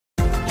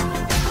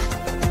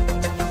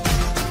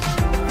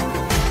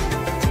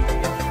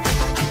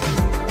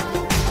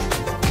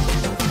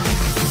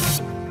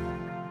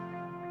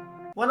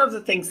one of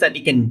the things that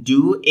you can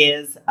do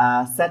is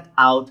set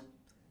out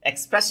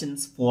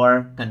expressions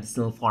for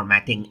conditional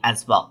formatting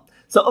as well.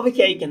 So over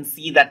here, you can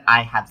see that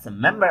I have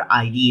some member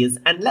IDs,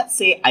 and let's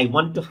say I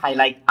want to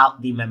highlight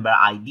out the member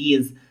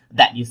IDs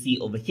that you see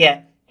over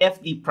here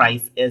if the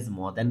price is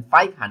more than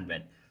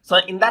 500. So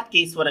in that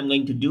case, what I'm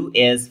going to do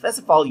is, first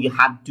of all, you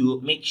have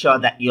to make sure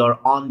that you're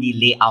on the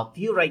layout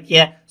view right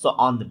here. So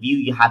on the view,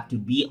 you have to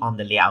be on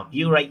the layout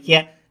view right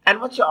here. And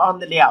once you're on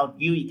the layout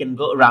view, you can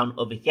go around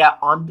over here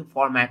onto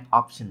format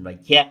option right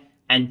here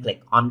and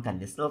click on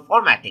conditional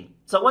formatting.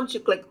 So once you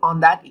click on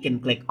that, you can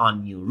click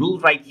on new rule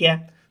right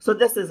here. So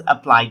this is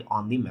applied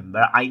on the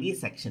member ID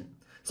section.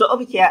 So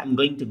over here, I'm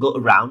going to go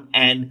around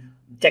and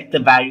check the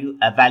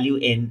value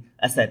in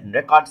a certain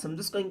record. So I'm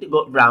just going to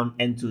go around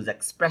and choose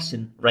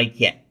expression right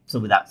here. So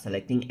without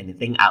selecting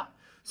anything out.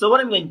 So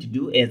what I'm going to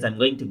do is I'm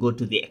going to go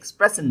to the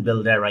expression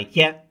builder right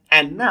here.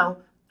 And now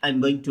I'm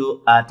going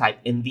to type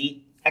in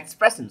the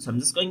expression. So I'm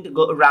just going to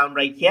go around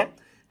right here.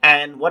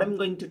 And what I'm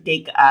going to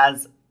take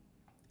as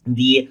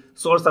the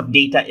source of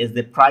data is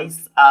the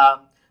price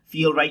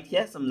field right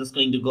here. So I'm just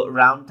going to go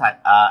around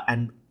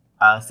and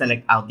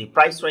select out the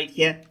price right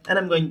here. And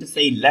I'm going to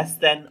say less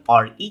than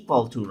or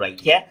equal to right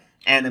here.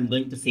 And I'm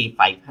going to say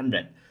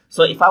 500.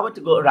 So if I were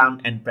to go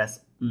around and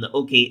press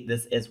OK,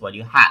 this is what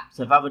you have.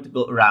 So if I were to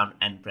go around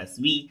and press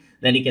V,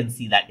 then you can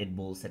see that it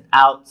bolts it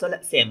out. So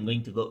let's say I'm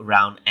going to go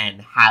around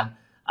and have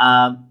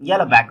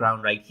yellow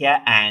background right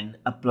here and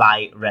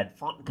apply red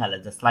font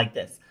color just like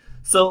this.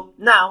 So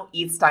now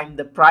each time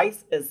the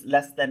price is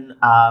less than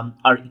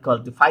or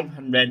equal to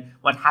 500,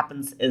 what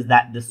happens is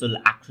that this will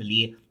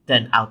actually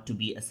turn out to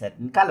be a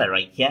certain color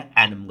right here,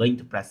 and I'm going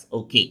to press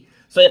OK.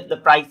 So if the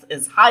price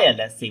is higher,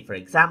 let's say for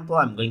example,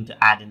 I'm going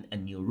to add in a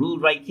new rule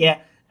right here,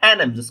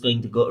 and I'm just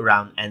going to go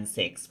around and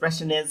say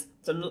expression is.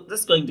 So I'm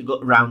just going to go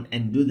around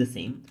and do the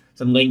same.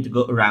 So I'm going to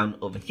go around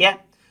over here,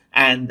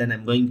 and then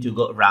I'm going to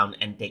go around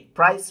and take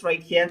price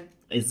right here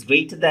is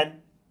greater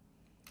than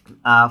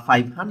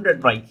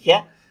 500 right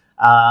here.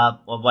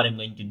 What I'm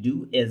going to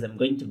do is I'm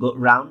going to go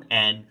around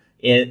and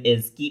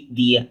keep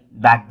the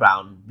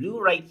background blue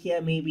right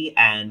here maybe,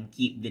 and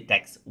keep the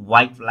text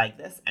white like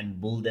this and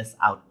bold this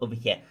out over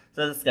here.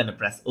 So I'm just going to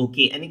press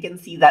OK, and you can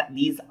see that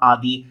these are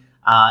the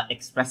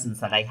expressions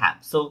that I have.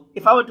 So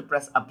if I were to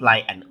press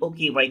apply and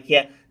OK right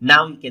here,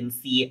 now you can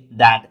see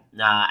that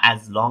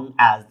as long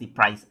as the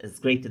price is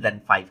greater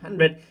than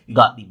 500, you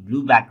got the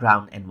blue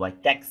background and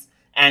white text.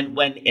 And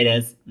when it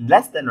is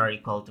less than or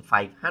equal to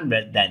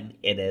 500, then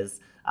it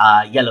is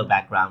yellow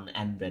background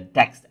and red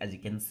text, as you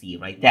can see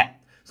right there.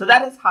 So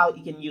that is how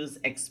you can use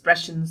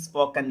expressions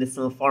for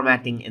conditional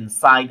formatting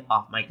inside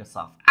of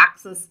Microsoft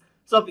Access.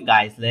 So hope you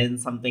guys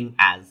learned something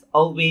as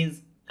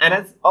always. And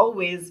as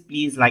always,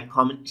 please like,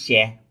 comment,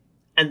 share,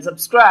 and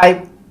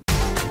subscribe.